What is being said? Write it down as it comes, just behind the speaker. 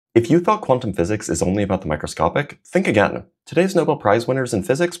If you thought quantum physics is only about the microscopic, think again. Today's Nobel Prize winners in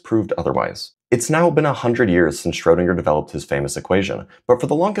physics proved otherwise. It's now been 100 years since Schrodinger developed his famous equation, but for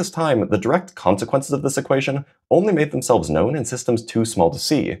the longest time, the direct consequences of this equation only made themselves known in systems too small to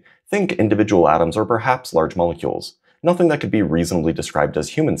see. Think individual atoms or perhaps large molecules. Nothing that could be reasonably described as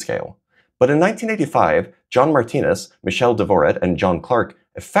human scale. But in 1985, John Martinez, Michel Dvoret, and John Clark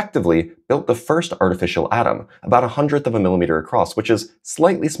effectively built the first artificial atom, about 1/100th of a millimeter across, which is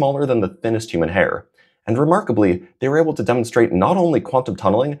slightly smaller than the thinnest human hair. And remarkably, they were able to demonstrate not only quantum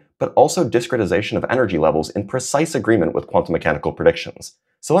tunneling, but also discretization of energy levels in precise agreement with quantum mechanical predictions.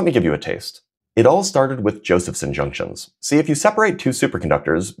 So let me give you a taste. It all started with Josephson junctions. See, if you separate two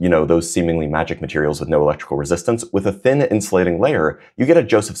superconductors, those seemingly magic materials with no electrical resistance, with a thin insulating layer, you get a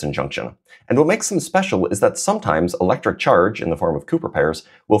Josephson junction. And what makes them special is that sometimes electric charge, in the form of Cooper pairs,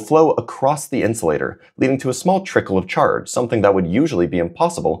 will flow across the insulator, leading to a small trickle of charge, something that would usually be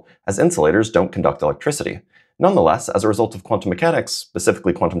impossible, as insulators don't conduct electricity. Nonetheless, as a result of quantum mechanics,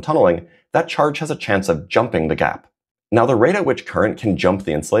 specifically quantum tunneling, that charge has a chance of jumping the gap. Now, the rate at which current can jump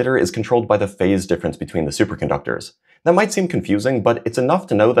the insulator is controlled by the phase difference between the superconductors. That might seem confusing, but it's enough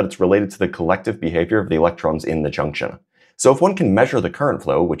to know that it's related to the collective behavior of the electrons in the junction. So if one can measure the current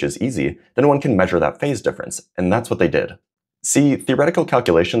flow, which is easy, then one can measure that phase difference, and that's what they did. See, theoretical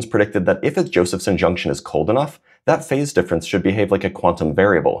calculations predicted that if a Josephson junction is cold enough, that phase difference should behave like a quantum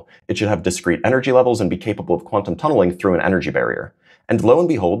variable. It should have discrete energy levels and be capable of quantum tunneling through an energy barrier. And lo and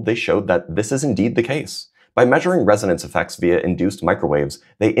behold, they showed that this is indeed the case. By measuring resonance effects via induced microwaves,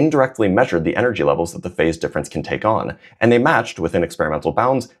 they indirectly measured the energy levels that the phase difference can take on, and they matched, within experimental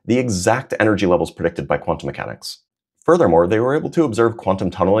bounds, the exact energy levels predicted by quantum mechanics. Furthermore, they were able to observe quantum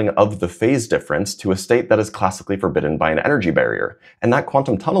tunneling of the phase difference to a state that is classically forbidden by an energy barrier, and that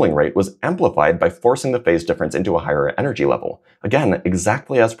quantum tunneling rate was amplified by forcing the phase difference into a higher energy level. Again,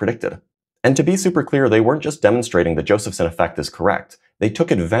 exactly as predicted. And to be super clear, they weren't just demonstrating the Josephson effect is correct. They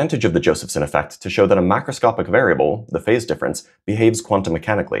took advantage of the Josephson effect to show that a macroscopic variable, the phase difference, behaves quantum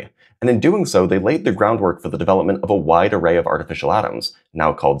mechanically. And in doing so, they laid the groundwork for the development of a wide array of artificial atoms,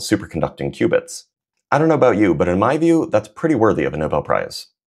 now called superconducting qubits. I don't know about you, but in my view, that's pretty worthy of a Nobel Prize.